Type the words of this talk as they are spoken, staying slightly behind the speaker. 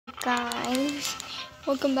Guys,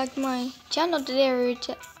 welcome back to my channel. Today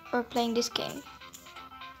we're playing this game.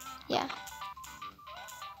 Yeah.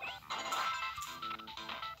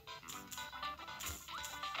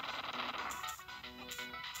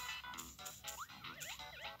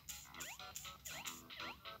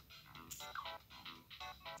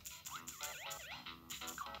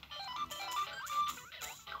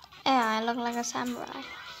 Yeah, I look like a samurai.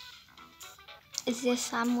 Is this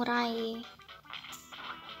samurai?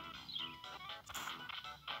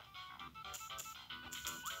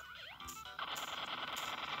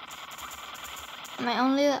 My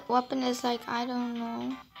only weapon is like, I don't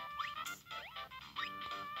know.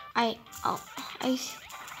 Oh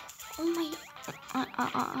my,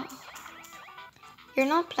 You're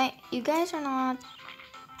not playing, you guys are not.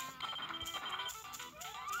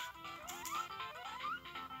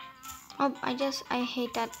 Oh, I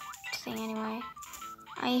hate that thing anyway.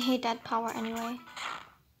 I hate that power anyway.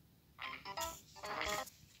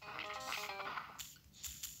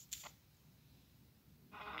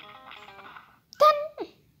 Done!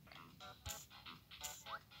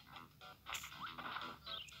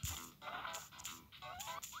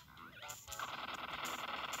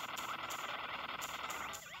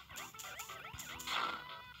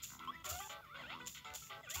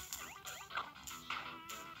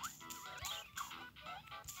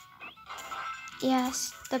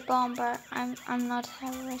 Yes, the bomber. I'm not a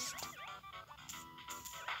terrorist.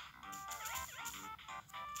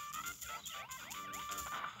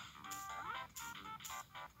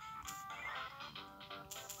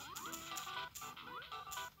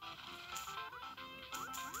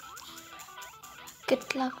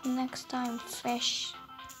 Good luck next time, fish.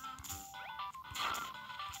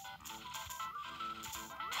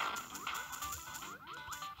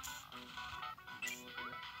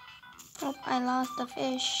 Oh, I lost the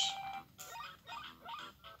fish.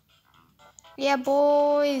 Yeah,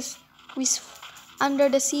 boys. Under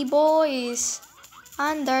the sea, boys.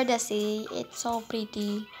 Under the sea, it's so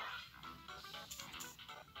pretty.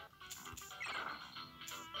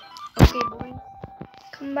 Okay, boys.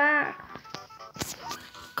 Come back.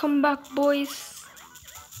 Come back, boys.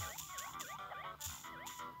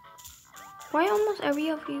 Why almost every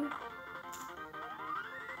of you?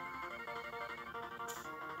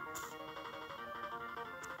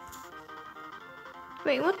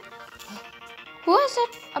 Wait, what? Who has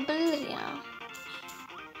that ability now?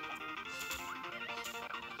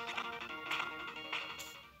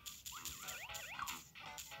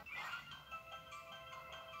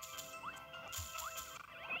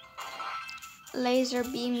 Laser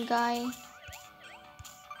beam guy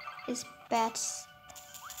is best.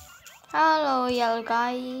 Hello, yellow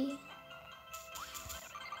guy.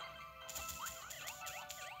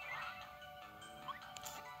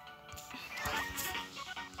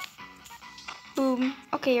 Boom.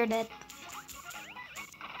 Okay, you're dead.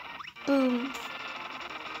 Boom.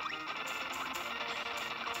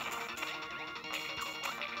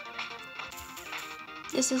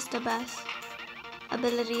 This is the best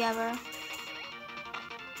ability ever.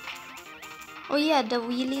 Oh yeah, the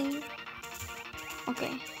wheeling.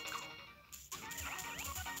 Okay.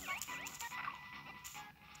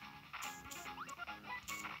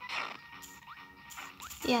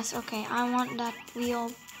 Yes, okay. I want that wheel.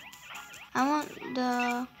 I want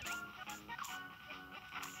the...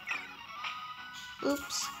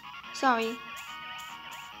 Oops. Sorry.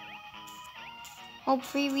 Oh,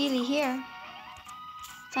 free wheelie here.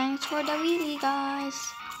 Thanks for the wheelie, guys.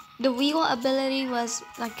 The wheel ability was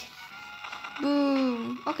like...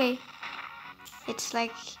 Boom. Okay. It's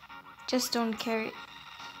like... Just don't care.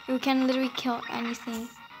 You can literally kill anything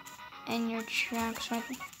in your tracks right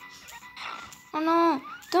now. Oh no!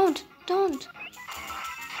 Don't! Don't!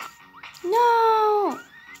 No!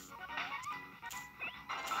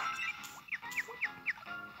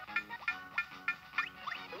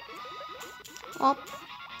 Well,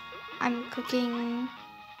 I'm cooking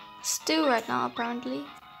stew right now apparently.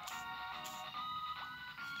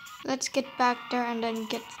 Let's get back there and then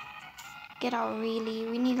get our wheelie.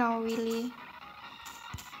 We need our wheelie.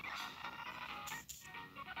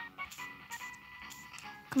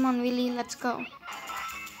 Come on, wheelie, let's go.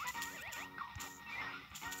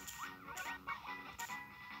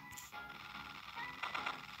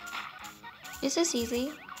 This is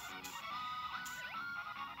easy.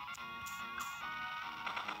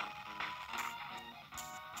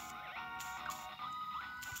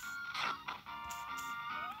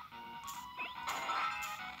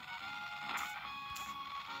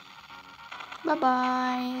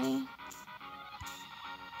 Bye-bye.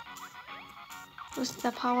 With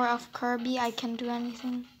the power of Kirby, I can do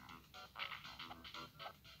anything.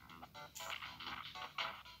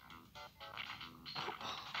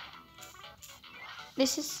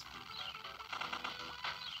 This is...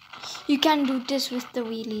 You can do this with the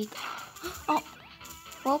wheelie. Oh.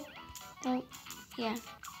 Oh. Oh. Yeah.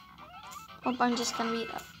 Hope I'm just gonna be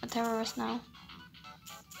a terrorist now.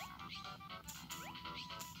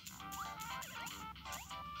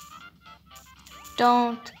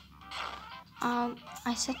 Don't.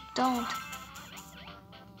 I said don't.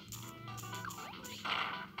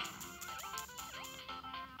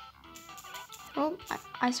 Oh,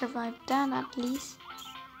 I survived that at least.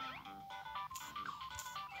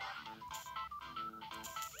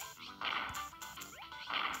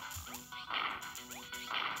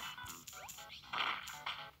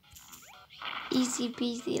 Easy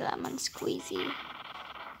peasy lemon squeezy.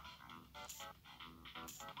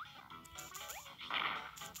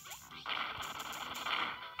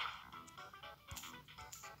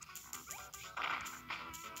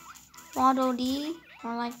 Waddle Dee,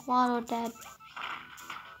 or like Waddle Dead.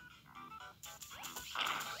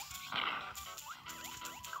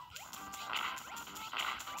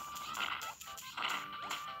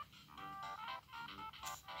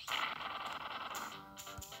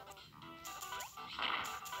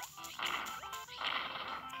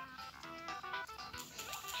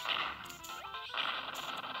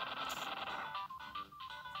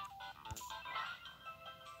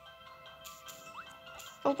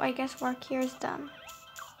 Oh, I guess work here is done.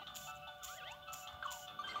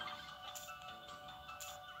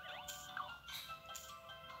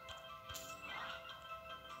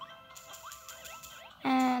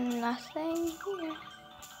 And nothing here.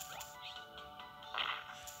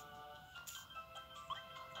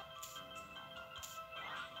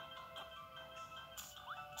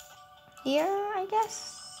 Here, I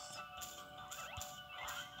guess.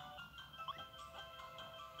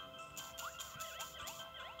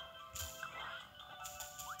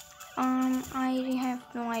 I have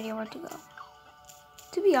no idea where to go,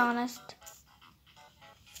 to be honest.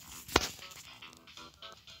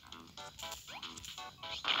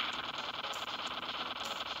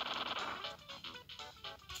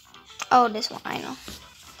 Oh, this one, I know.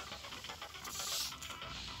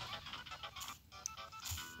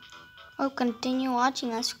 Oh, continue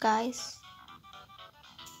watching us, guys.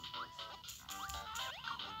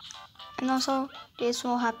 And also, this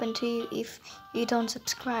will happen to you if you don't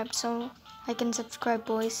subscribe, so I can subscribe,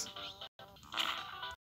 boys.